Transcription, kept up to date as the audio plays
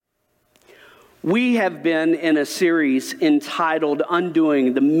We have been in a series entitled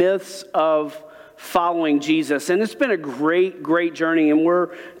Undoing the Myths of Following Jesus. And it's been a great journey. And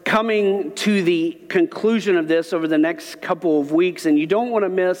we're coming to the conclusion of this over the next couple of weeks. And you don't want to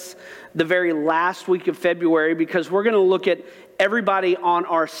miss the very last week of February, because we're going to look at everybody on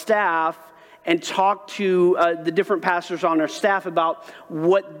our staff and talk to the different pastors on our staff about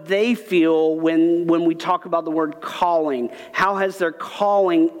what they feel when we talk about the word calling. How has their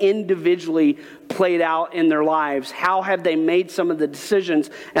calling individually played out in their lives? How have they made some of the decisions?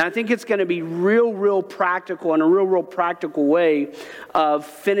 And I think it's going to be real practical, in a real practical way of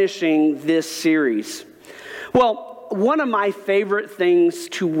finishing this series. Well, one of my favorite things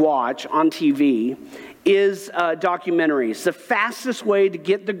to watch on TV is documentaries. The fastest way to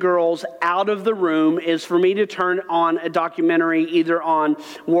get the girls out of the room is for me to turn on a documentary either on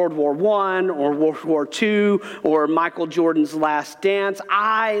World War I or World War II or Michael Jordan's Last Dance.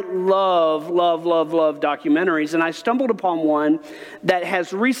 I love documentaries, and I stumbled upon one that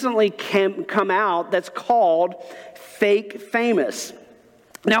has recently come out that's called Fake Famous.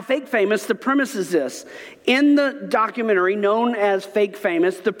 Now, Fake Famous, the premise is this. In the documentary known as Fake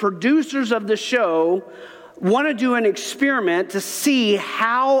Famous, the producers of the show want to do an experiment to see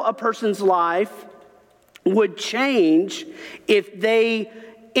how a person's life would change if they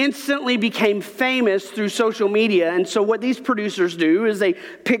instantly became famous through social media. And so what these producers do is they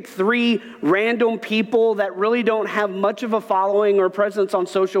pick 3 random people that really don't have much of a following or presence on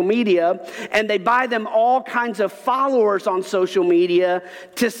social media, and they buy them all kinds of followers on social media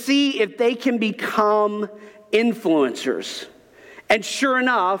to see if they can become influencers. And sure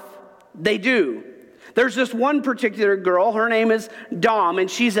enough, they do. There's this one particular girl, her name is Dom, and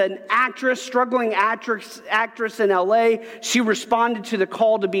she's an actress, struggling actress in LA. She responded to the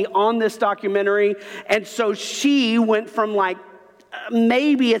call to be on this documentary, and so she went from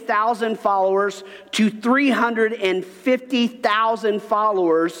maybe 1,000 followers to 350,000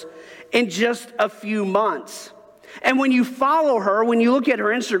 followers in just a few months. And when you follow her, when you look at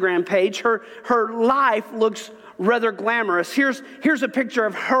her Instagram page, her life looks rather glamorous. Here's a picture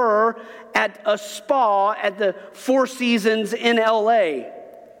of her at a spa at the Four Seasons in LA.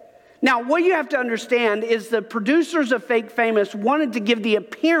 Now, what you have to understand is the producers of Fake Famous wanted to give the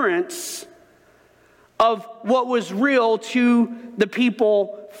appearance of what was real to the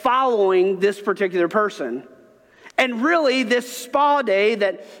people following this particular person. And really, this spa day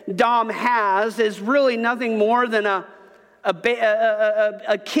that Dom has is really nothing more than a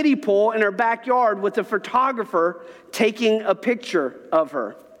kiddie pool in her backyard with a photographer taking a picture of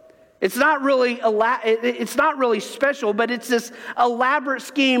her. It's not really special, but it's this elaborate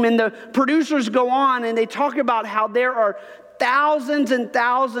scheme. And the producers go on and they talk about how there are thousands and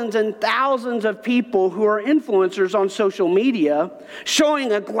thousands and thousands of people who are influencers on social media,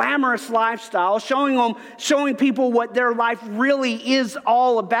 showing a glamorous lifestyle, showing people what their life really is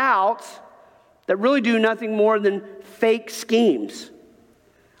all about, that really do nothing more than fake schemes.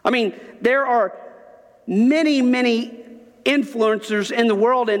 I mean, there are many influencers in the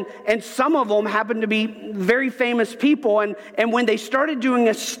world, and some of them happen to be very famous people. And when they started doing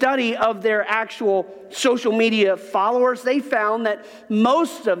a study of their actual social media followers, they found that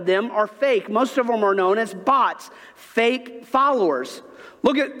most of them are fake. Most of them are known as bots, fake followers.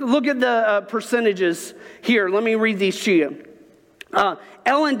 Look at the percentages here. Let me read these to you.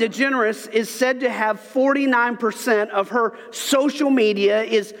 Ellen DeGeneres is said to have 49% of her social media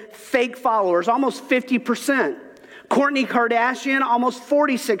is fake followers, almost 50%. Kourtney Kardashian, almost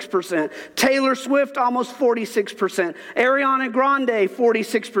 46%. Taylor Swift, almost 46%. Ariana Grande,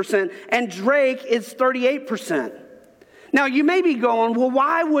 46%. And Drake is 38%. Now, you may be going, well,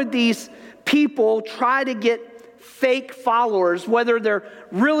 why would these people try to get fake followers, whether they're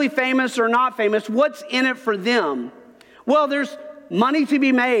really famous or not famous? What's in it for them? Well, there's money to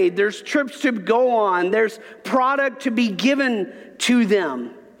be made. There's trips to go on. There's product to be given to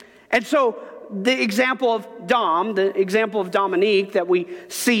them. And so the example of Dom, the example of Dominique that we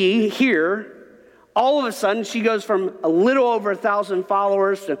see here, all of a sudden she goes from a little over 1,000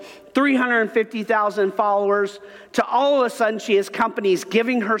 followers to 350,000 followers to all of a sudden she has companies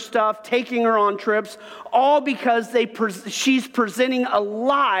giving her stuff, taking her on trips, all because she's presenting a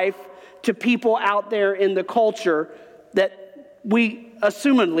life to people out there in the culture that we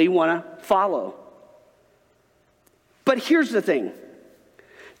assumedly want to follow. But here's the thing.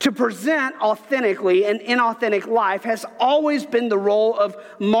 To present authentically an inauthentic life has always been the role of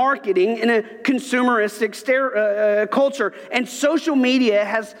marketing in a consumeristic culture. And social media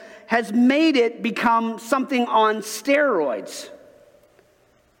has made it become something on steroids.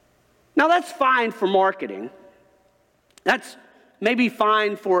 Now, that's fine for marketing. That's may be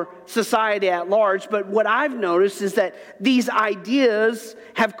fine for society at large, but what I've noticed is that these ideas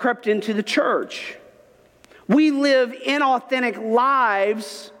have crept into the church. We live inauthentic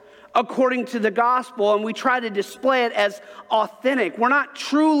lives according to the gospel, and we try to display it as authentic. We're not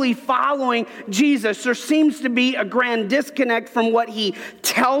truly following Jesus. There seems to be a grand disconnect from what he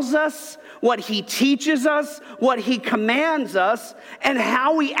tells us, what he teaches us, what he commands us, and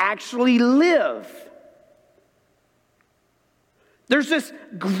how we actually live. There's this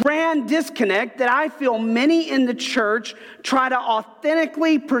grand disconnect that I feel many in the church try to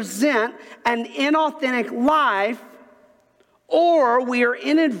authentically present an inauthentic life, or we are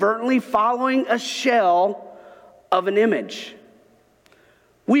inadvertently following a shell of an image.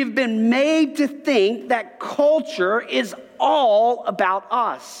 We've been made to think that culture is all about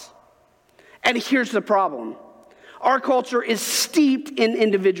us. And here's the problem. Our culture is steeped in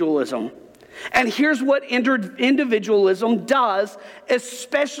individualism. And here's what individualism does,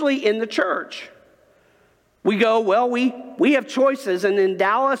 especially in the church. We go, well, we have choices, and in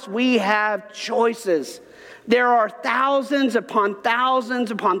Dallas, we have choices. There are thousands upon thousands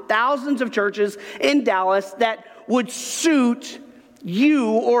upon thousands of churches in Dallas that would suit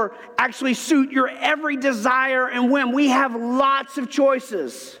you, or actually suit your every desire and whim. We have lots of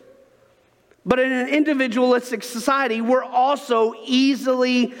choices. But in an individualistic society, we're also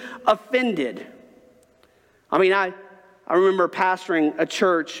easily offended. I mean, I remember pastoring a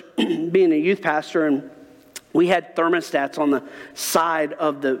church, being a youth pastor, and we had thermostats on the side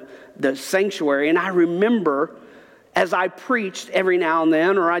of the sanctuary. And I remember as I preached every now and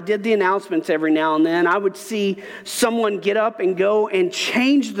then, or I did the announcements every now and then, I would see someone get up and go and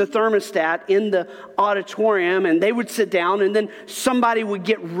change the thermostat in the auditorium, and they would sit down, and then somebody would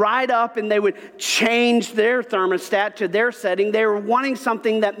get right up and they would change their thermostat to their setting. They were wanting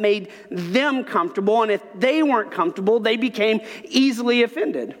something that made them comfortable, and if they weren't comfortable, they became easily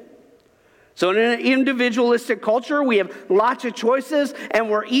offended. So in an individualistic culture, we have lots of choices and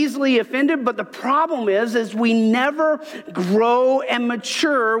we're easily offended. But the problem is we never grow and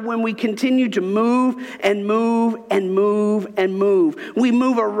mature when we continue to move and move and move and move. We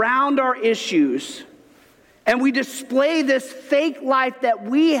move around our issues and we display this fake life that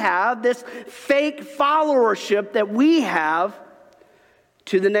we have, this fake followership that we have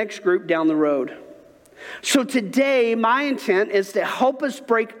to the next group down the road. So today, my intent is to help us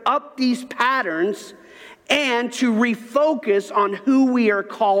break up these patterns and to refocus on who we are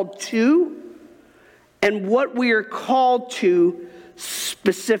called to and what we are called to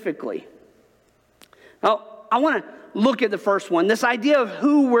specifically. Now, I want to look at the first one, this idea of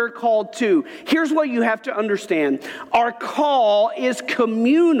who we're called to. Here's what you have to understand. Our call is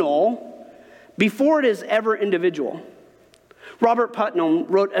communal before it is ever individual. Robert Putnam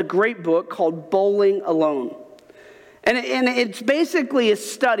wrote a great book called Bowling Alone. And it's basically a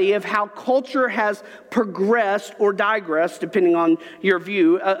study of how culture has progressed or digressed, depending on your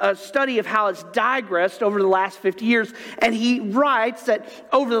view, a study of how it's digressed over the last 50 years. And he writes that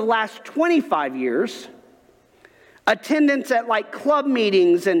over the last 25 years, attendance at like club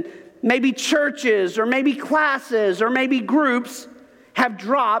meetings and maybe churches or maybe classes or maybe groups have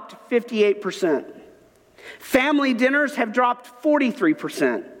dropped 58%. Family dinners have dropped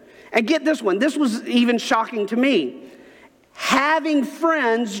 43%. And get this one, this was even shocking to me. Having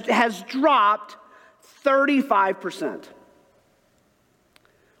friends has dropped 35%.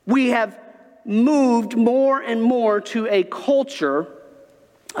 We have moved more and more to a culture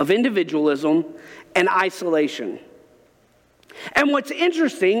of individualism and isolation. And what's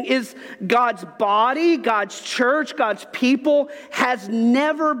interesting is God's body, God's church, God's people has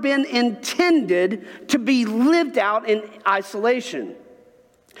never been intended to be lived out in isolation.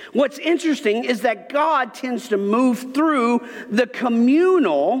 What's interesting is that God tends to move through the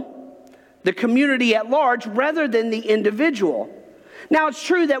community at large, rather than the individual. Now, it's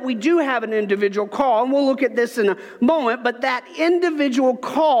true that we do have an individual call, and we'll look at this in a moment, but that individual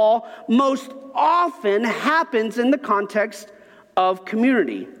call most often happens in the context of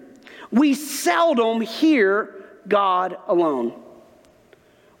community. We seldom hear God alone.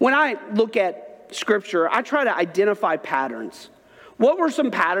 When I look at Scripture, I try to identify patterns. What were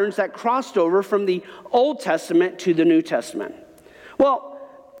some patterns that crossed over from the Old Testament to the New Testament? Well,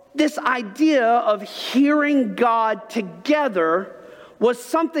 this idea of hearing God together was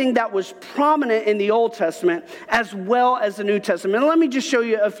something that was prominent in the Old Testament as well as the New Testament. And let me just show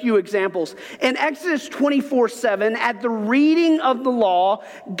you a few examples. In Exodus 24:7, at the reading of the law,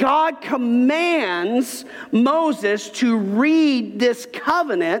 God commands Moses to read this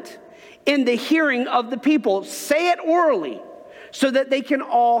covenant in the hearing of the people. Say it orally so that they can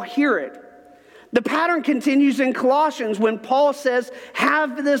all hear it. The pattern continues in Colossians when Paul says,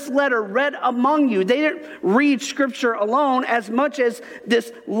 have this letter read among you. They didn't read Scripture alone as much as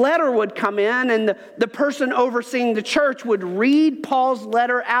this letter would come in and the person overseeing the church would read Paul's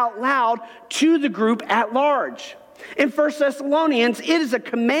letter out loud to the group at large. In 1 Thessalonians, it is a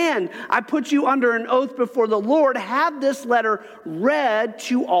command. I put you under an oath before the Lord. Have this letter read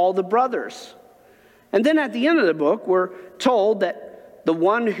to all the brothers. And then at the end of the book, we're told that the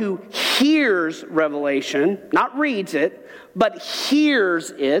one who hears revelation, not reads it, but hears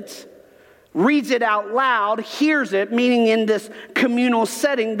it, reads it out loud, hears it, meaning in this communal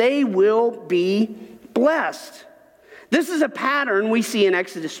setting, they will be blessed. This is a pattern we see in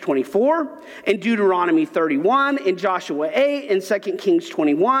Exodus 24, in Deuteronomy 31, in Joshua 8, in 2 Kings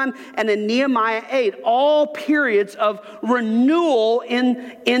 21, and in Nehemiah 8, all periods of renewal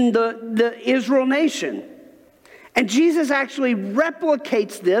in the Israel nation. And Jesus actually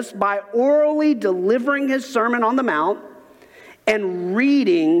replicates this by orally delivering his Sermon on the Mount and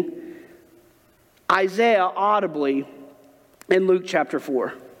reading Isaiah audibly in Luke chapter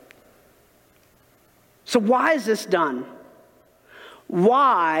 4. So why is this done?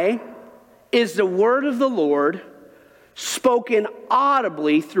 Why is the word of the Lord spoken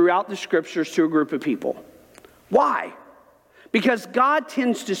audibly throughout the Scriptures to a group of people? Why? Because God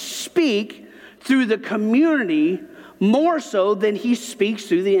tends to speak through the community more so than he speaks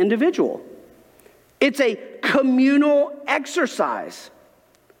through the individual. It's a communal exercise.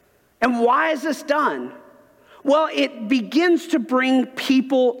 And why is this done? Well, it begins to bring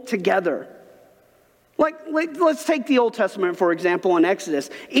people together. Let's take the Old Testament, for example, in Exodus.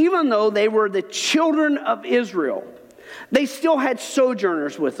 Even though they were the children of Israel, they still had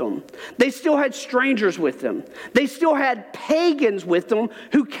sojourners with them. They still had strangers with them. They still had pagans with them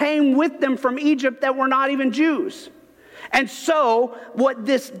who came with them from Egypt that were not even Jews. And so what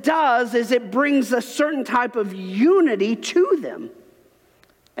this does is it brings a certain type of unity to them.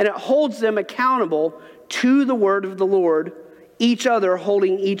 And it holds them accountable to the word of the Lord, each other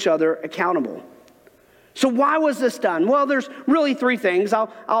holding each other accountable. So why was this done? Well, there's really three things.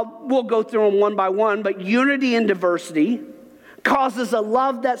 We'll go through them one by one, but unity and diversity causes a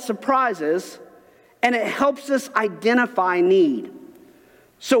love that surprises, and it helps us identify need.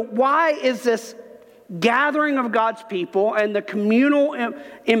 So why is this gathering of God's people and the communal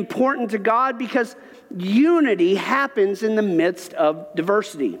important to God? Because unity happens in the midst of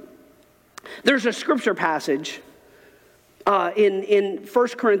diversity. There's a scripture passage in 1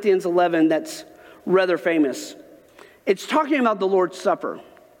 Corinthians 11 that's rather famous. It's talking about the Lord's Supper.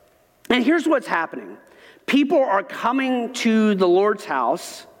 And here's what's happening. People are coming to the Lord's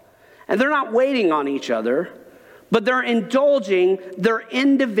house, and they're not waiting on each other, but they're indulging their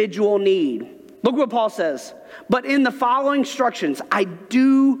individual need. Look what Paul says. But in the following instructions, I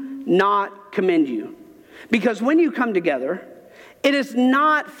do not commend you. Because when you come together, it is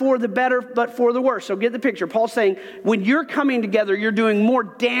not for the better, but for the worse. So get the picture. Paul's saying, when you're coming together, you're doing more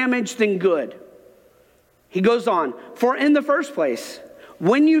damage than good. He goes on, for in the first place,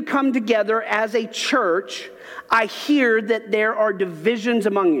 when you come together as a church, I hear that there are divisions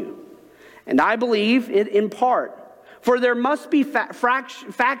among you. And I believe it in part. For there must be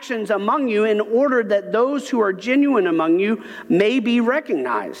factions among you in order that those who are genuine among you may be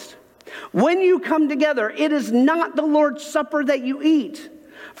recognized. When you come together, it is not the Lord's Supper that you eat.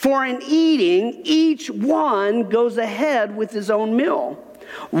 For in eating, each one goes ahead with his own meal.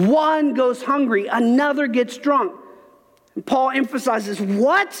 One goes hungry, another gets drunk. And Paul emphasizes,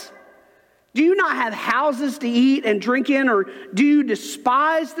 what? Do you not have houses to eat and drink in, or do you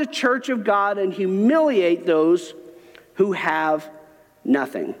despise the church of God and humiliate those who have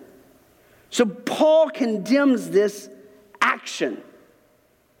nothing? So Paul condemns this action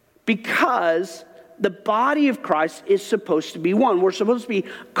because the body of Christ is supposed to be one. We're supposed to be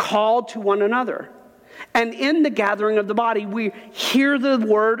called to one another. And in the gathering of the body, we hear the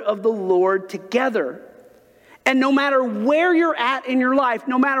word of the Lord together. And no matter where you're at in your life,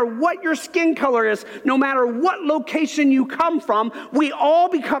 no matter what your skin color is, no matter what location you come from, we all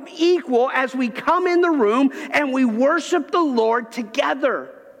become equal as we come in the room and we worship the Lord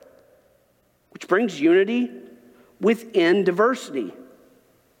together, which brings unity within diversity.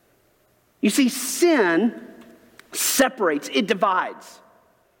 You see, sin separates, it divides.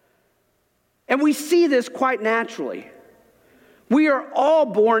 And we see this quite naturally. We are all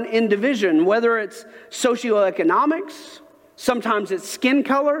born in division, whether it's socioeconomics, sometimes it's skin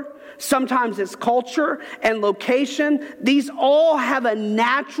color, sometimes it's culture and location. These all have a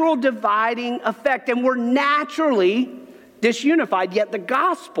natural dividing effect, and we're naturally disunified. Yet the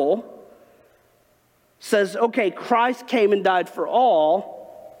gospel says, okay, Christ came and died for all,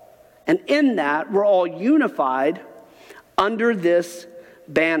 And in that, we're all unified under this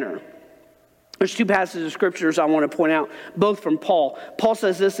banner. There's two passages of scriptures I want to point out, both from Paul. Paul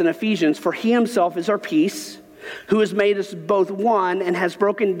says this in Ephesians, "For he himself is our peace, who has made us both one and has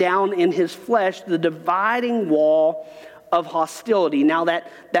broken down in his flesh the dividing wall of hostility." Now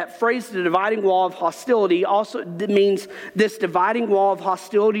that phrase, the dividing wall of hostility, also means this dividing wall of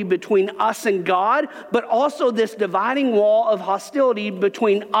hostility between us and God, but also this dividing wall of hostility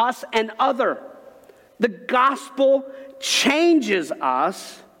between us and other. The gospel changes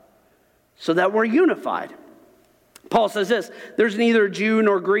us so that we're unified. Paul says this, "There's neither Jew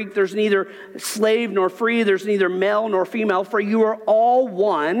nor Greek, there's neither slave nor free, there's neither male nor female, for you are all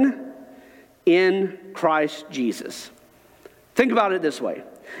one in Christ Jesus." Think about it this way.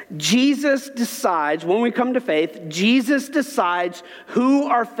 Jesus decides, when we come to faith, Jesus decides who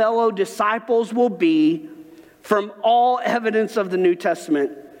our fellow disciples will be. From all evidence of the New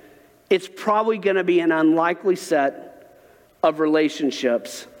Testament, it's probably going to be an unlikely set of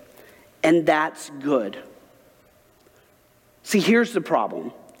relationships, and that's good. See, here's the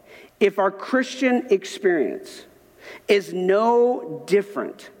problem. If our Christian experience is no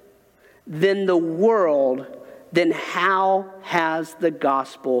different than the world, then how has the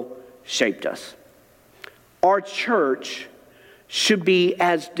gospel shaped us? Our church should be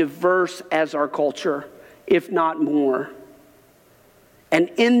as diverse as our culture, if not more. And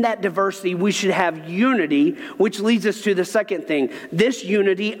in that diversity, we should have unity, which leads us to the second thing. This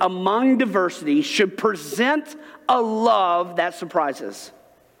unity among diversity should present a love that surprises.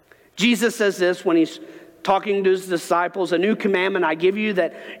 Jesus says this when he's talking to his disciples, "A new commandment I give you,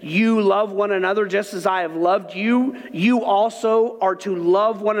 that you love one another just as I have loved you. You also are to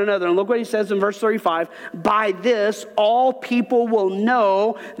love one another." And look what he says in verse 35. "By this, all people will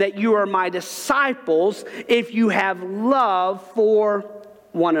know that you are my disciples if you have love for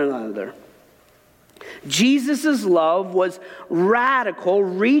one another." Jesus' love was radical,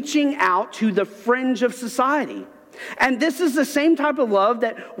 reaching out to the fringe of society. And this is the same type of love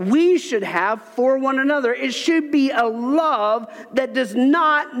that we should have for one another. It should be a love that does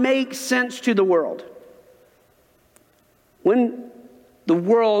not make sense to the world. When the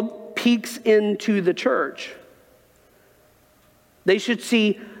world peeks into the church, they should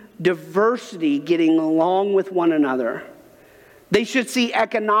see diversity getting along with one another. They should see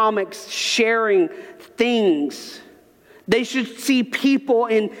economics sharing things. They should see people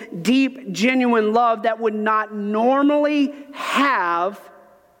in deep, genuine love that would not normally have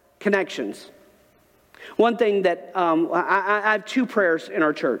connections. One thing that I have two prayers in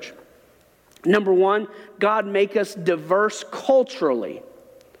our church. Number one, God, make us diverse culturally.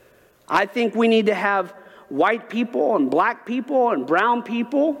 I think we need to have white people and black people and brown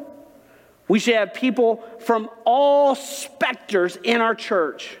people. We should have people from all specters in our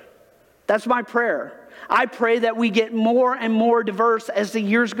church. That's my prayer. I pray that we get more and more diverse as the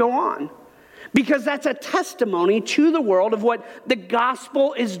years go on, because that's a testimony to the world of what the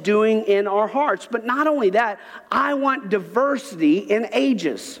gospel is doing in our hearts. But not only that, I want diversity in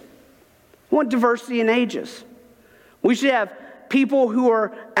ages. I want diversity in ages. We should have people who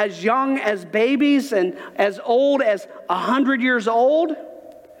are as young as babies and as old as 100 years old,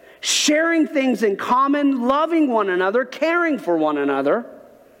 sharing things in common, loving one another, caring for one another.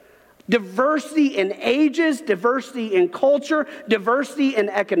 Diversity in ages, diversity in culture, diversity in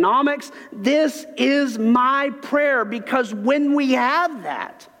economics. This is my prayer, because when we have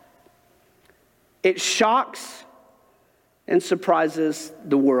that, it shocks and surprises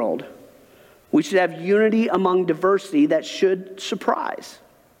the world. We should have unity among diversity that should surprise.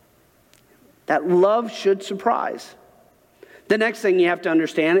 That love should surprise. The next thing you have to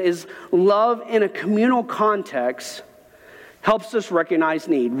understand is love in a communal context helps us recognize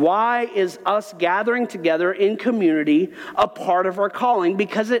need. Why is us gathering together in community a part of our calling?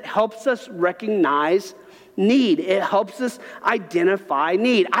 Because it helps us recognize need. It helps us identify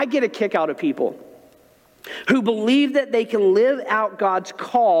need. I get a kick out of people who believe that they can live out God's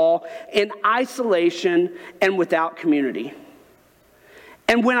call in isolation and without community.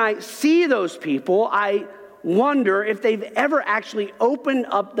 And when I see those people, I wonder if they've ever actually opened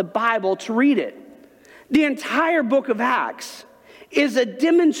up the Bible to read it. The entire book of Acts is a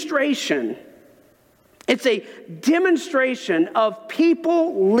demonstration. It's a demonstration of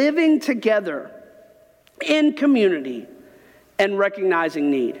people living together in community and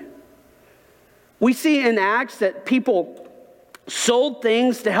recognizing need. We see in Acts that people sold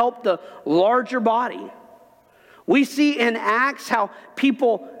things to help the larger body. We see in Acts how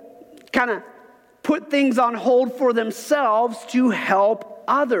people kind of put things on hold for themselves to help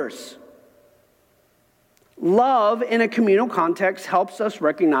others. love in a communal context helps us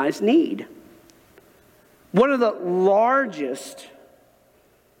recognize need. One of the largest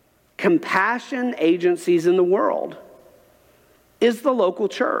compassion agencies in the world is the local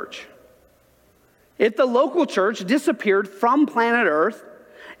church. If the local church disappeared from planet Earth,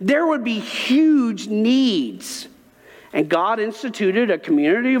 there would be huge needs. And God instituted a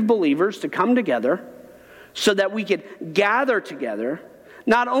community of believers to come together so that we could gather together,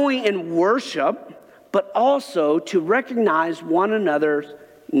 not only in worship, but also to recognize one another's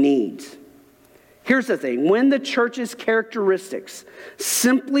needs. Here's the thing. When the church's characteristics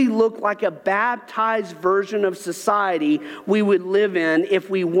simply look like a baptized version of society we would live in if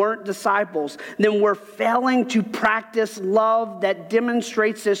we weren't disciples, then we're failing to practice love that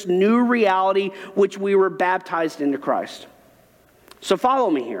demonstrates this new reality which we were baptized into Christ. So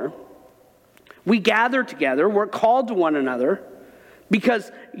follow me here. We gather together. We're called to one another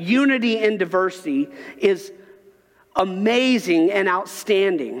because unity and diversity is amazing and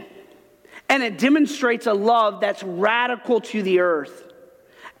outstanding. And it demonstrates a love that's radical to the earth.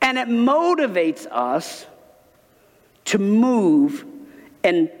 And it motivates us to move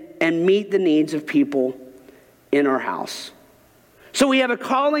and meet the needs of people in our house. So we have a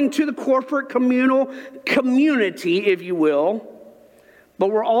calling to the corporate communal community, if you will,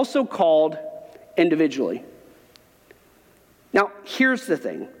 but we're also called individually. Now, here's the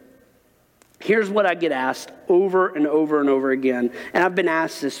thing. Here's what I get asked over and over and over again. And I've been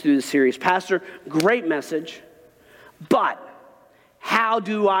asked this through the series. Pastor, great message, but how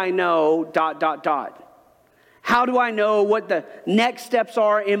do I know ... How do I know what the next steps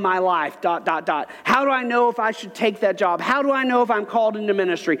are in my life ... How do I know if I should take that job? How do I know if I'm called into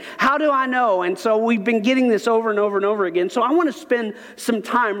ministry? How do I know? And so we've been getting this over and over and over again. So I want to spend some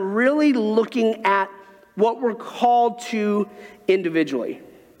time really looking at what we're called to individually.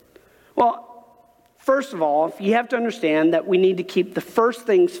 Well, first of all, you have to understand that we need to keep the first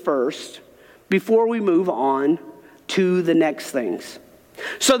things first before we move on to the next things.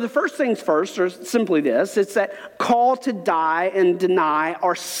 So the first things first are simply this. It's that call to die and deny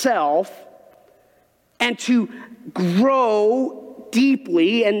ourselves and to grow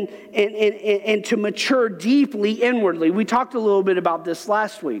deeply and to mature deeply inwardly. We talked a little bit about this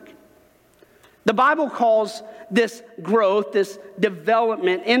last week. The Bible calls this growth, this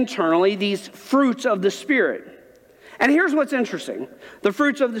development internally, these fruits of the Spirit. And here's what's interesting. The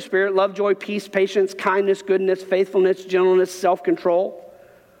fruits of the Spirit, love, joy, peace, patience, kindness, goodness, faithfulness, gentleness, self-control,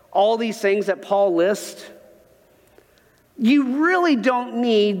 all these things that Paul lists, you really don't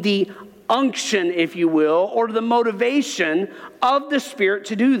need the unction, if you will, or the motivation of the Spirit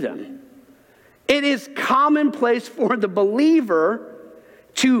to do them. It is commonplace for the believer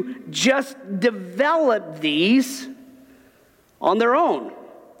to just develop these on their own.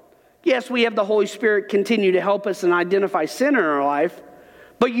 Yes, we have the Holy Spirit continue to help us and identify sin in our life,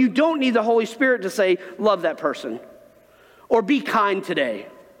 but you don't need the Holy Spirit to say, love that person, or be kind today,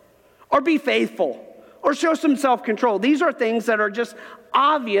 or be faithful, or show some self-control. These are things that are just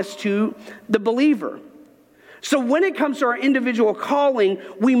obvious to the believer. So when it comes to our individual calling,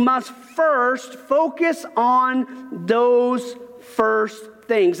 we must first focus on those first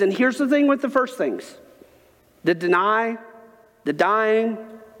things. And here's the thing with the first things. The deny, the dying,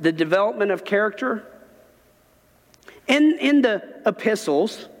 the development of character. In the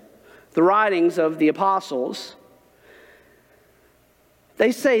epistles, the writings of the apostles,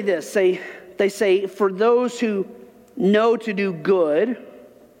 they say this. They say, for those who know to do good,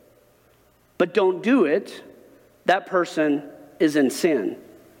 but don't do it, that person is in sin.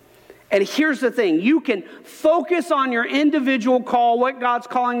 And here's the thing, you can focus on your individual call, what God's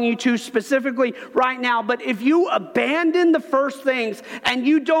calling you to specifically right now, but if you abandon the first things and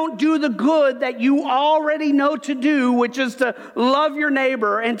you don't do the good that you already know to do, which is to love your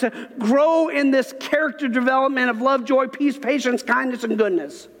neighbor and to grow in this character development of love, joy, peace, patience, kindness, and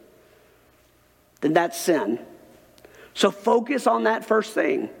goodness, then that's sin. So focus on that first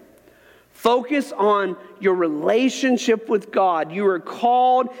thing. Focus on your relationship with God. You are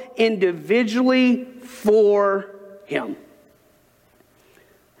called individually for Him.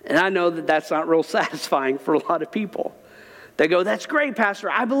 And I know that that's not real satisfying for a lot of people. They go, that's great,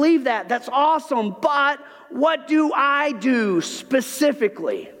 Pastor. I believe that. That's awesome. But what do I do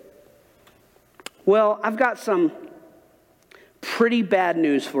specifically? Well, I've got some pretty bad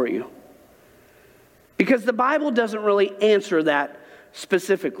news for you. Because the Bible doesn't really answer that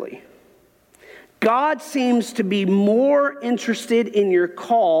specifically. God seems to be more interested in your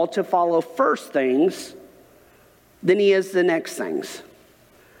call to follow first things than He is the next things.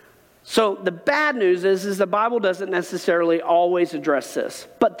 So the bad news is the Bible doesn't necessarily always address this.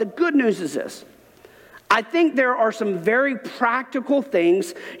 But the good news is this. I think there are some very practical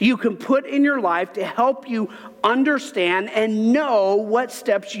things you can put in your life to help you understand and know what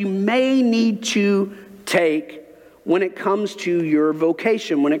steps you may need to take when it comes to your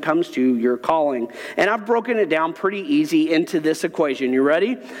vocation, when it comes to your calling. And I've broken it down pretty easy into this equation. You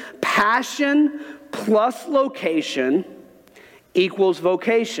ready? Passion plus location equals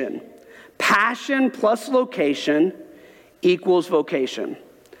vocation. Passion plus location equals vocation.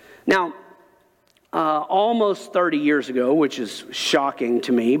 Now, almost 30 years ago, which is shocking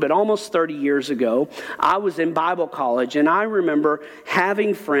to me, but almost 30 years ago, I was in Bible college, and I remember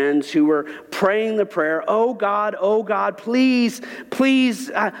having friends who were praying the prayer, oh God, please,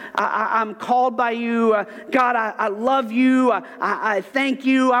 I'm called by you. God, I love you. I thank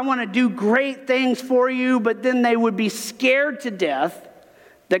you. I want to do great things for you. But then they would be scared to death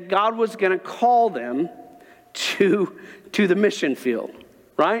that God was going to call them to the mission field,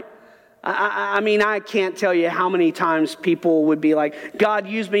 right? I mean, I can't tell you how many times people would be like, God,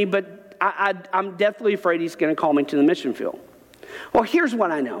 use me, but I'm deathly afraid he's going to call me to the mission field. Well, here's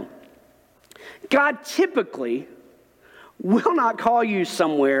what I know. God typically will not call you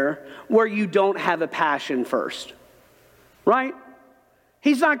somewhere where you don't have a passion first, right?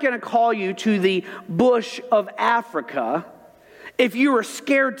 He's not going to call you to the bush of Africa if you are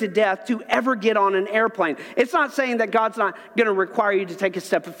scared to death to ever get on an airplane. It's not saying that God's not going to require you to take a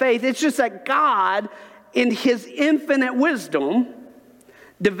step of faith. It's just that God, in his infinite wisdom,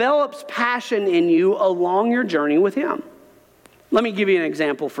 develops passion in you along your journey with him. Let me give you an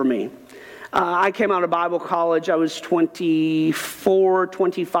example for me. I came out of Bible college. I was 24,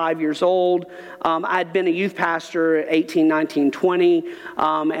 25 years old. I'd been a youth pastor at 18, 19, 20.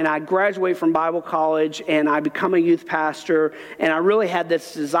 And I graduated from Bible college and I become a youth pastor. And I really had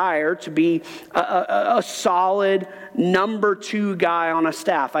this desire to be a solid number 2 guy on a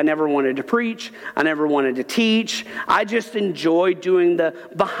staff. I never wanted to preach. I never wanted to teach. I just enjoyed doing the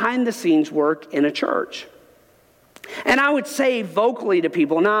behind the scenes work in a church. And I would say vocally to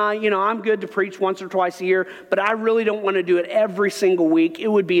people, I'm good to preach once or twice a year, but I really don't want to do it every single week. It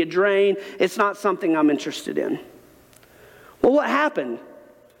would be a drain. It's not something I'm interested in. Well, what happened?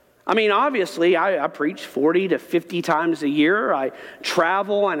 I mean, obviously, I preach 40 to 50 times a year. I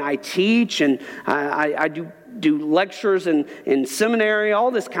travel and I teach and I do lectures in seminary, all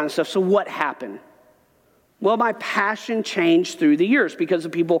this kind of stuff. So what happened? Well, my passion changed through the years because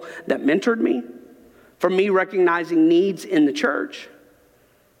of people that mentored me, from me recognizing needs in the church,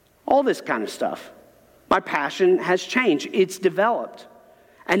 all this kind of stuff. My passion has changed. It's developed.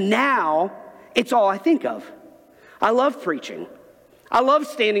 And now, it's all I think of. I love preaching. I love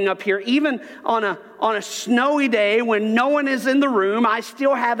standing up here, even on a snowy day when no one is in the room. I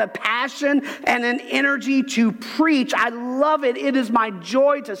still have a passion and an energy to preach. I love it. It is my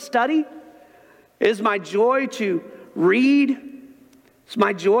joy to study. It is my joy to read. It's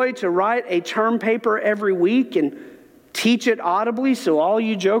my joy to write a term paper every week and teach it audibly so all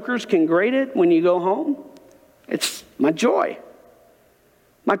you jokers can grade it when you go home. It's my joy.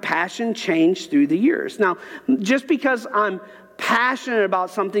 My passion changed through the years. Now, just because I'm passionate about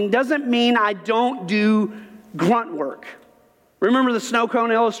something doesn't mean I don't do grunt work. Remember the snow cone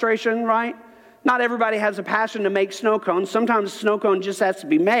illustration, right? Not everybody has a passion to make snow cones. Sometimes a snow cone just has to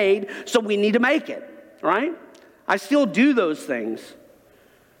be made, so we need to make it, right? I still do those things.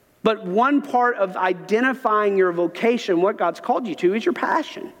 But one part of identifying your vocation, what God's called you to, is your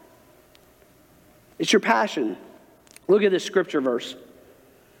passion. It's your passion. Look at this scripture verse.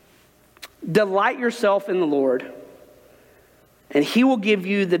 Delight yourself in the Lord, and he will give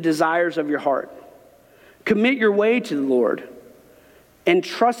you the desires of your heart. Commit your way to the Lord, and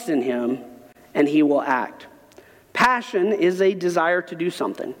trust in him, and he will act. Passion is a desire to do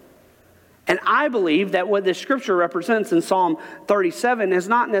something. And I believe that what this scripture represents in Psalm 37 is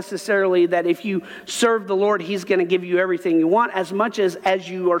not necessarily that if you serve the Lord, he's going to give you everything you want, as much as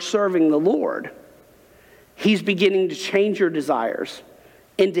you are serving the Lord, he's beginning to change your desires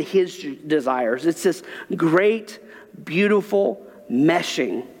into his desires. It's this great, beautiful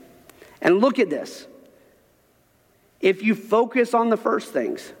meshing. And look at this. If you focus on the first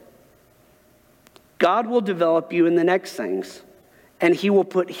things, God will develop you in the next things. And he will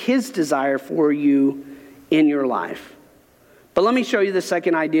put his desire for you in your life. But let me show you the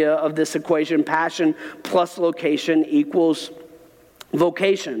second idea of this equation. Passion plus location equals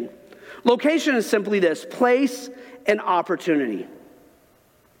vocation. Location is simply this: place and opportunity.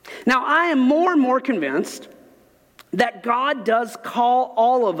 Now, I am more and more convinced that God does call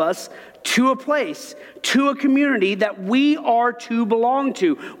all of us to a place, to a community that we are to belong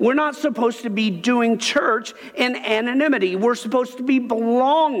to. We're not supposed to be doing church in anonymity. We're supposed to be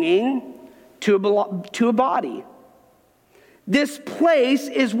belonging to a body. This place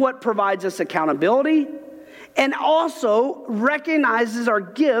is what provides us accountability and also recognizes our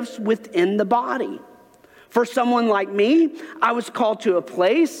gifts within the body. For someone like me, I was called to a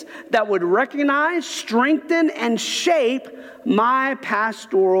place that would recognize, strengthen, and shape my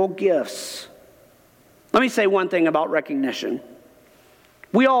pastoral gifts. Let me say one thing about recognition.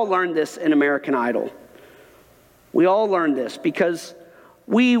 We all learned this in American Idol. We all learned this because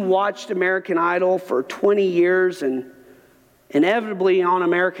we watched American Idol for 20 years, and inevitably on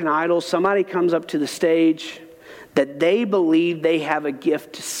American Idol, somebody comes up to the stage that they believe they have a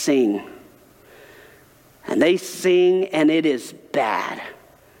gift to sing. And they sing, and it is bad.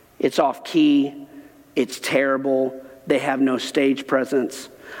 It's off key. It's terrible. They have no stage presence.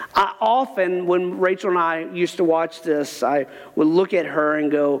 I often, when Rachel and I used to watch this, I would look at her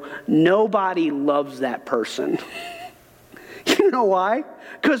and go, nobody loves that person. You know why?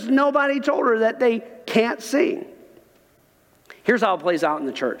 Because nobody told her that they can't sing. Here's how it plays out in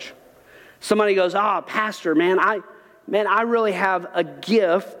the church. Somebody goes, pastor, man, I really have a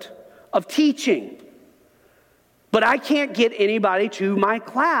gift of teaching. But I can't get anybody to my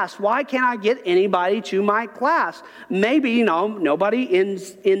class. Why can't I get anybody to my class? Maybe, nobody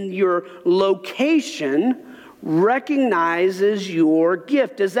in your location recognizes your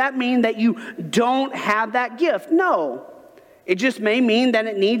gift. Does that mean that you don't have that gift? No. It just may mean that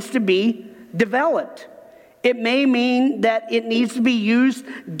it needs to be developed. It may mean that it needs to be used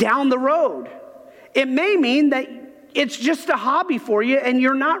down the road. It may mean that it's just a hobby for you and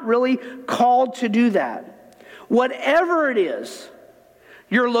you're not really called to do that. Whatever it is,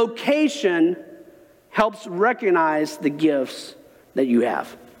 your location helps recognize the gifts that you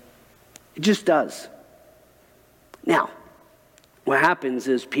have. It just does. Now, what happens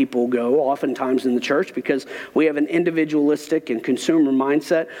is people go, oftentimes in the church, because we have an individualistic and consumer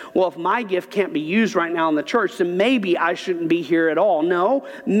mindset. Well, if my gift can't be used right now in the church, then maybe I shouldn't be here at all. No,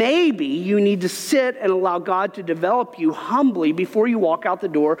 maybe you need to sit and allow God to develop you humbly before you walk out the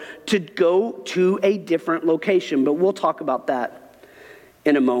door to go to a different location. But we'll talk about that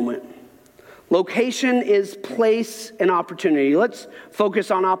in a moment. Location is place and opportunity. Let's focus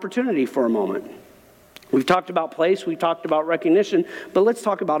on opportunity for a moment. We've talked about place, we've talked about recognition, but let's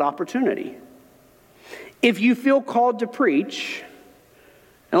talk about opportunity. If you feel called to preach,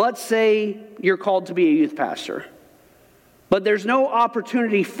 and let's say you're called to be a youth pastor, but there's no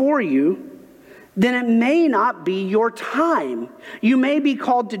opportunity for you, then it may not be your time. You may be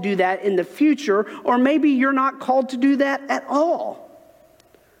called to do that in the future, or maybe you're not called to do that at all.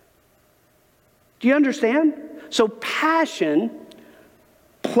 Do you understand? So passion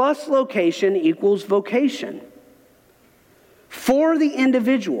plus location equals vocation. For the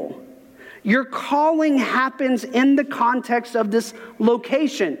individual, your calling happens in the context of this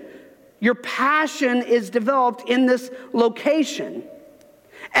location. Your passion is developed in this location.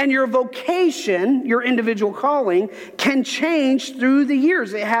 And your vocation, your individual calling, can change through the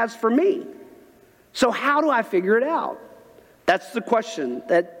years. It has for me. So how do I figure it out? That's the question.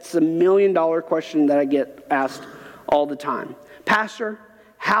 That's $1 million question that I get asked all the time. Pastor,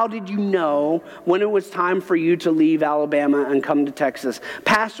 how did you know when it was time for you to leave Alabama and come to Texas?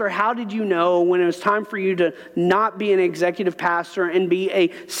 Pastor, how did you know when it was time for you to not be an executive pastor and be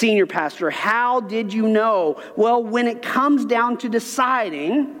a senior pastor? How did you know? Well, when it comes down to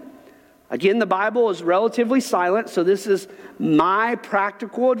deciding, again, the Bible is relatively silent, so this is my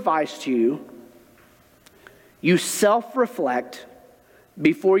practical advice to you. You self-reflect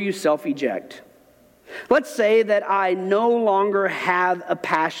before you self-eject. Let's say that I no longer have a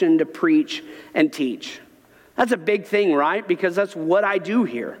passion to preach and teach. That's a big thing, right? Because that's what I do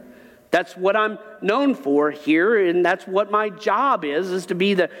here. That's what I'm known for here, and that's what my job is to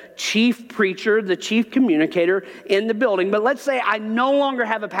be the chief preacher, the chief communicator in the building. But let's say I no longer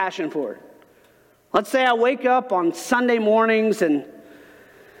have a passion for it. Let's say I wake up on Sunday mornings and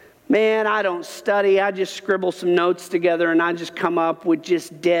man, I don't study. I just scribble some notes together and I just come up with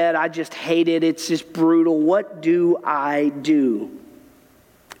just dead. I just hate it. It's just brutal. What do I do?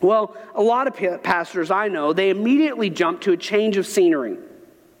 Well, a lot of pastors I know, they immediately jump to a change of scenery.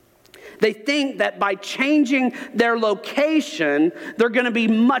 They think that by changing their location, they're going to be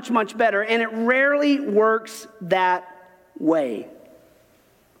much, much better. And it rarely works that way.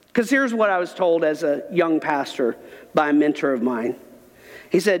 Because here's what I was told as a young pastor by a mentor of mine.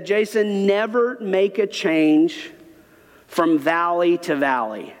 He said, Jason, never make a change from valley to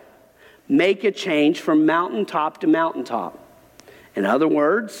valley. Make a change from mountaintop to mountaintop. In other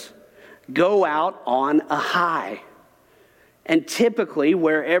words, go out on a high. And typically,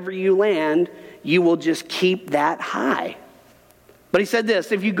 wherever you land, you will just keep that high. But he said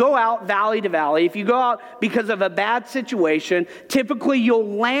this, if you go out valley to valley, if you go out because of a bad situation, typically you'll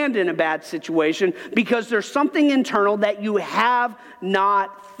land in a bad situation because there's something internal that you have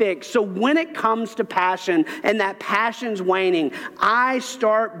not fixed. So when it comes to passion and that passion's waning, I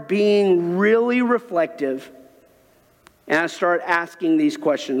start being really reflective and I start asking these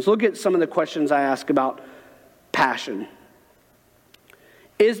questions. Look at some of the questions I ask about passion.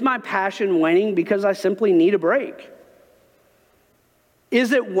 Is my passion waning because I simply need a break?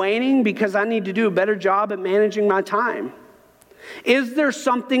 Is it waning because I need to do a better job at managing my time? Is there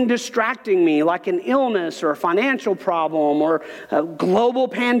something distracting me, like an illness or a financial problem or a global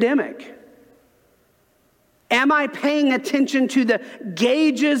pandemic? Am I paying attention to the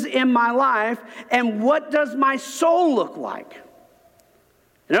gauges in my life, and what does my soul look like?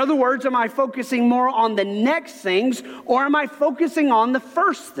 In other words, am I focusing more on the next things, or am I focusing on the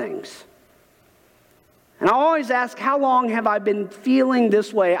first things? And I always ask, how long have I been feeling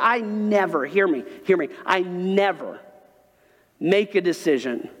this way? I never, hear me, I never make a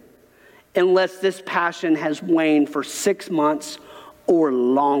decision unless this passion has waned for 6 months or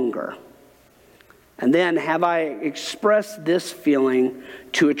longer. And then have I expressed this feeling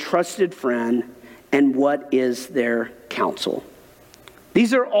to a trusted friend, and what is their counsel?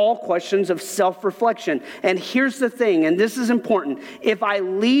 These are all questions of self-reflection. And here's the thing, and this is important. If I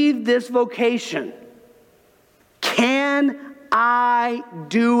leave this vocation, can I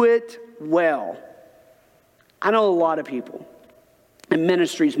do it well? I know a lot of people, and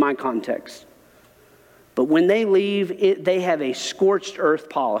ministry is my context, but when they leave, they have a scorched earth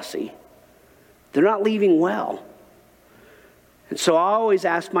policy. They're not leaving well. And so I always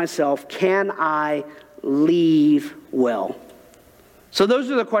ask myself, can I leave well? So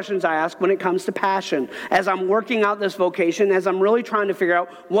those are the questions I ask when it comes to passion. As I'm working out this vocation, as I'm really trying to figure out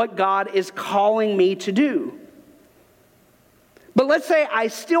what God is calling me to do. But let's say I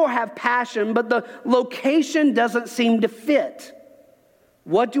still have passion, but the location doesn't seem to fit.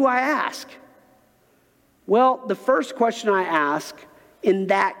 What do I ask? Well, the first question I ask in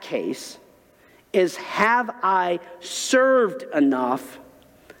that case is, have I served enough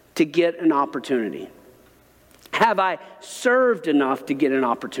to get an opportunity? Have I served enough to get an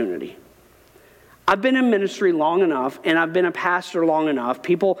opportunity? I've been in ministry long enough, and I've been a pastor long enough.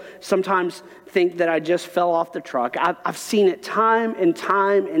 People sometimes think that I just fell off the truck. I've seen it time and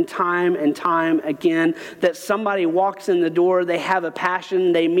time and time and time again, that somebody walks in the door, they have a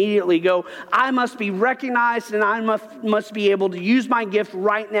passion, they immediately go, I must be recognized and I must be able to use my gift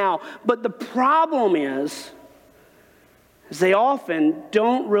right now. But the problem is they often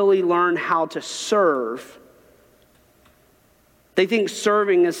don't really learn how to serve. They think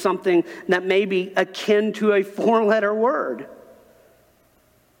serving is something that may be akin to a 4-letter word.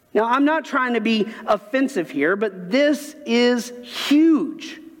 Now, I'm not trying to be offensive here, but this is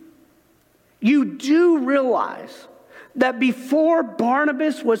huge. You do realize that before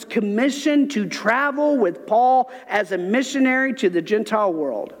Barnabas was commissioned to travel with Paul as a missionary to the Gentile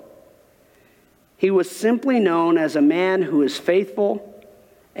world, he was simply known as a man who is faithful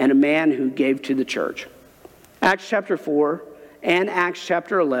and a man who gave to the church. Acts chapter 4 and Acts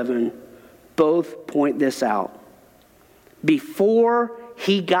chapter 11 both point this out. Before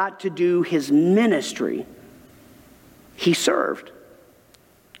he got to do his ministry, he served.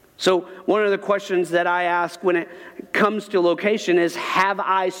 So one of the questions that I ask when it comes to location is, have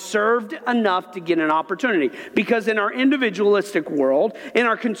I served enough to get an opportunity? Because in our individualistic world, in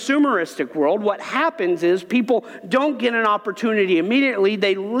our consumeristic world, what happens is people don't get an opportunity immediately.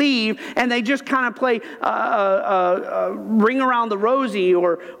 They leave and they just kind of play ring around the rosy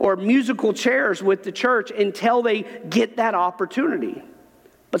or musical chairs with the church until they get that opportunity.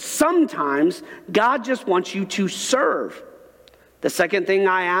 But sometimes God just wants you to serve. The second thing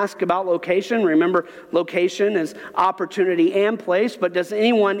I ask about location, remember, location is opportunity and place, but does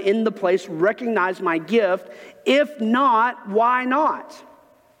anyone in the place recognize my gift? If not, why not?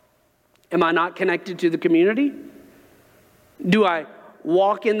 Am I not connected to the community? Do I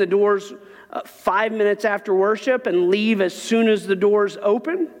walk in the doors 5 minutes after worship and leave as soon as the doors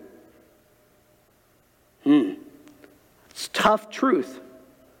open? It's tough truth.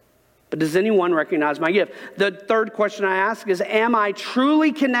 But does anyone recognize my gift? The third question I ask is, am I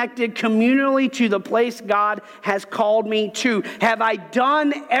truly connected communally to the place God has called me to? Have I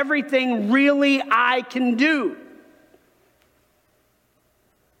done everything really I can do?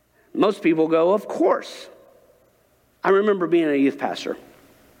 Most people go, of course. I remember being a youth pastor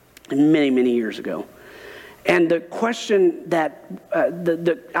many, many years ago. And the question that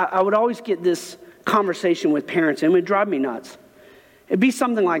I would always get this conversation with parents, and it would drive me nuts. It'd be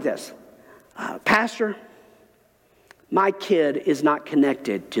something like this. Pastor, my kid is not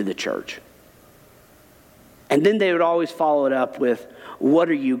connected to the church. And then they would always follow it up with, what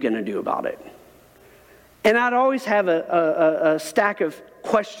are you going to do about it? And I'd always have a stack of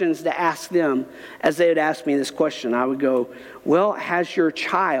questions to ask them as they would ask me this question. I would go, well, has your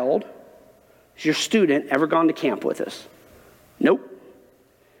child, has your student ever gone to camp with us? Nope.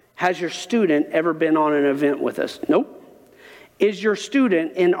 Has your student ever been on an event with us? Nope. Is your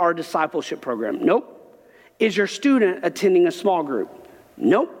student in our discipleship program? Nope. Is your student attending a small group?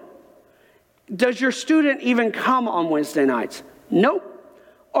 Nope. Does your student even come on Wednesday nights? Nope.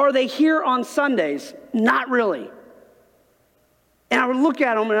 Are they here on Sundays? Not really. And I would look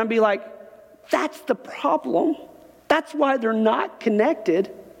at them and I'd be like, that's the problem. That's why they're not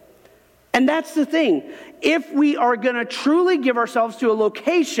connected. And that's the thing. If we are going to truly give ourselves to a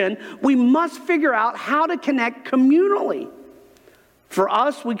location, we must figure out how to connect communally. For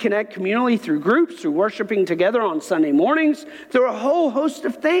us, we connect communally through groups, through worshiping together on Sunday mornings, through a whole host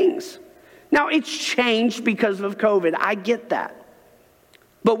of things. Now, it's changed because of COVID. I get that.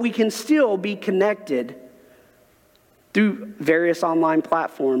 But we can still be connected through various online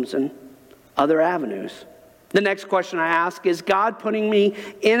platforms and other avenues. The next question I ask is, God putting me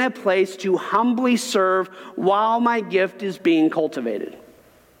in a place to humbly serve while my gift is being cultivated?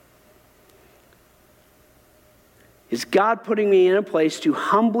 Is God putting me in a place to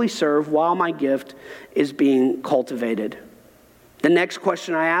humbly serve while my gift is being cultivated? The next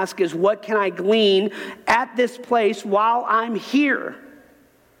question I ask is, what can I glean at this place while I'm here?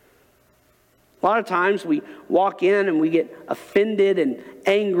 A lot of times we walk in and we get offended and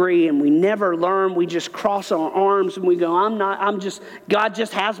angry and we never learn. We just cross our arms and we go, God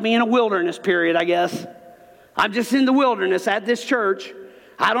just has me in a wilderness period, I guess. I'm just in the wilderness at this church.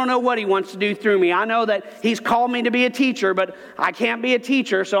 I don't know what he wants to do through me. I know that he's called me to be a teacher, but I can't be a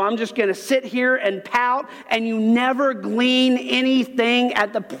teacher, so I'm just going to sit here and pout, and you never glean anything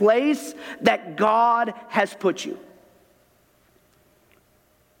at the place that God has put you.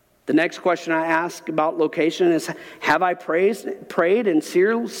 The next question I ask about location is, have I prayed and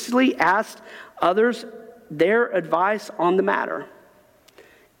seriously asked others their advice on the matter?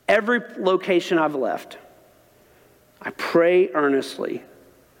 Every location I've left, I pray earnestly,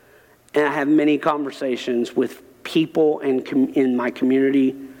 and I have many conversations with people in my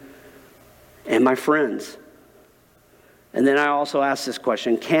community and my friends. And then I also ask this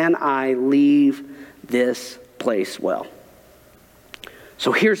question, can I leave this place well?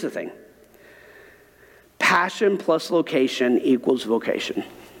 So here's the thing. Passion plus location equals vocation.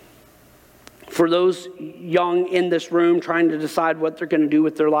 For those young in this room trying to decide what they're going to do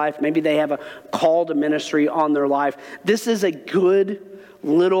with their life, maybe they have a call to ministry on their life, this is a good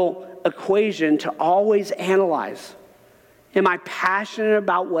little equation to always analyze. Am I passionate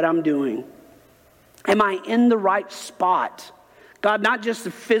about what I'm doing? Am I in the right spot? God, not just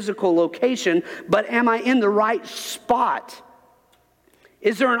the physical location, but am I in the right spot?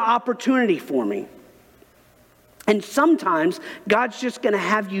 Is there an opportunity for me? And sometimes God's just going to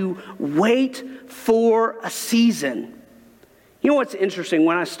have you wait for a season. You know what's interesting?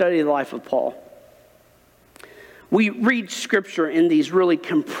 When I study the life of Paul, we read scripture in these really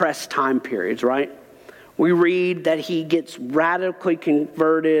compressed time periods, right? We read that he gets radically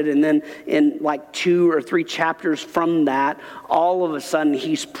converted, and then in like 2 or 3 chapters from that, all of a sudden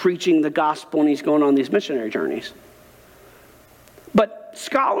he's preaching the gospel and he's going on these missionary journeys. But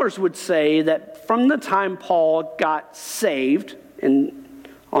scholars would say that from the time Paul got saved and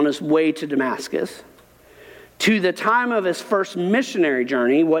on his way to Damascus to the time of his first missionary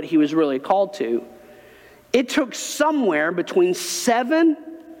journey, what he was really called to, it took somewhere between 7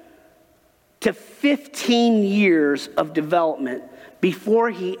 to 15 years of development before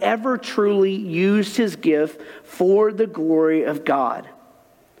he ever truly used his gift for the glory of God.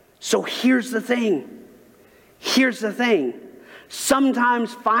 So here's the thing.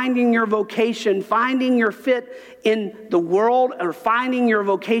 Sometimes finding your vocation, finding your fit in the world, or finding your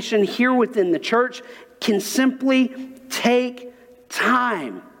vocation here within the church can simply take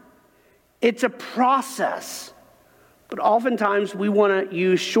time. It's a process. But oftentimes we want to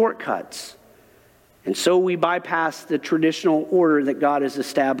use shortcuts. And so we bypass the traditional order that God has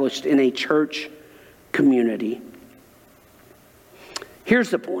established in a church community. Here's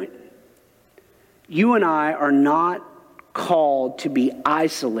the point. You and I are not called to be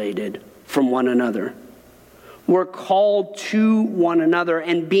isolated from one another. We're called to one another,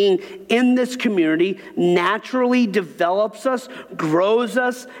 and being in this community naturally develops us, grows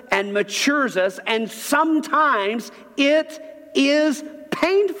us, and matures us, and sometimes it is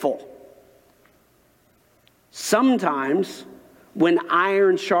painful. Sometimes When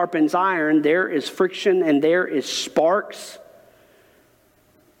iron sharpens iron, there is friction and there is sparks.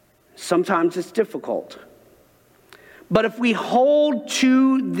 Sometimes it's difficult. But if we hold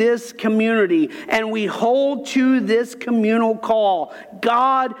to this community and we hold to this communal call,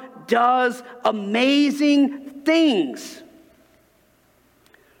 God does amazing things.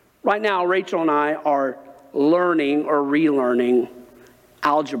 Right now, Rachel and I are learning or relearning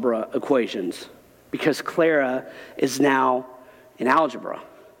algebra equations because Clara is now in algebra.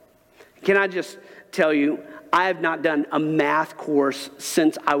 Can I just tell you, I have not done a math course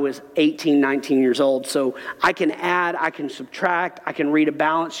since I was 18, 19 years old. So I can add, I can subtract, I can read a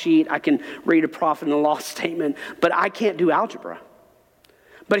balance sheet, I can read a profit and loss statement, but I can't do algebra.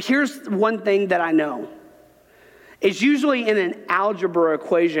 But here's one thing that I know. It's usually in an algebra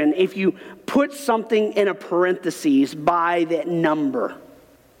equation, if you put something in a parentheses by that number.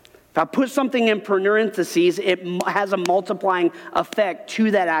 If I put something in parentheses, it has a multiplying effect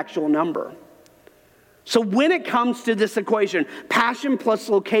to that actual number. So when it comes to this equation, passion plus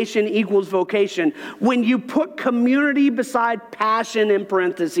location equals vocation, when you put community beside passion in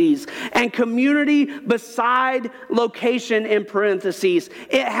parentheses and community beside location in parentheses,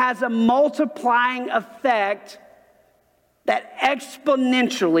 it has a multiplying effect that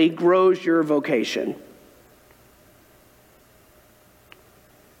exponentially grows your vocation.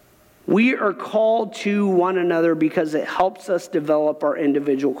 We are called to one another because it helps us develop our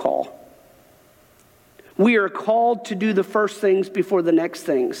individual call. We are called to do the first things before the next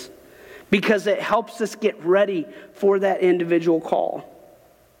things because it helps us get ready for that individual call.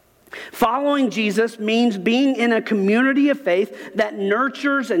 Following Jesus means being in a community of faith that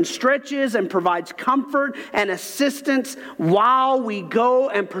nurtures and stretches and provides comfort and assistance while we go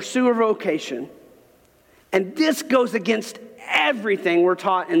and pursue a vocation. And this goes against everything we're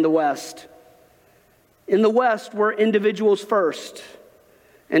taught in the West. In the West, we're individuals first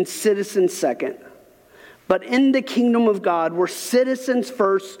and citizens second. But in the kingdom of God, we're citizens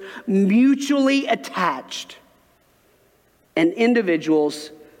first, mutually attached, and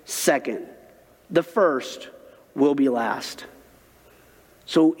individuals second. The first will be last.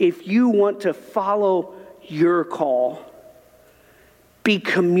 So if you want to follow your call, be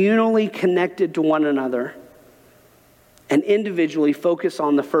communally connected to one another, and individually focus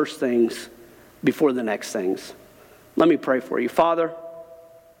on the first things before the next things. Let me pray for you. Father,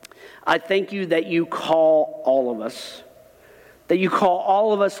 I thank you that you call all of us, that you call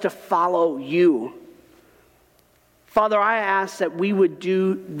all of us to follow you. Father, I ask that we would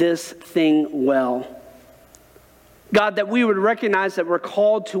do this thing well. God, that we would recognize that we're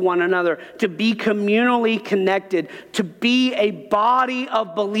called to one another, to be communally connected, to be a body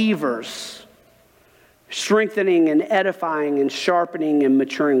of believers, strengthening and edifying and sharpening and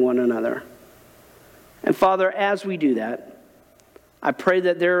maturing one another. And Father, as we do that, I pray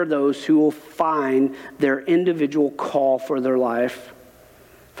that there are those who will find their individual call for their life.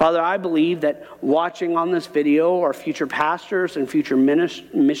 Father, I believe that watching on this video are future pastors and future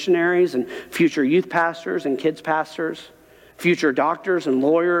missionaries and future youth pastors and kids pastors, future doctors and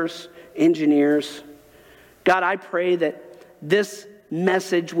lawyers, engineers. God, I pray that this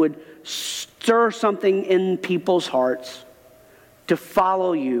message would stir something in people's hearts to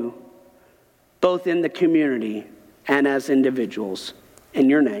follow you, both in the community and as individuals. In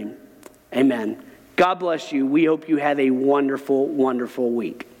your name, amen. God bless you. We hope you have a wonderful, wonderful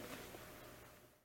week.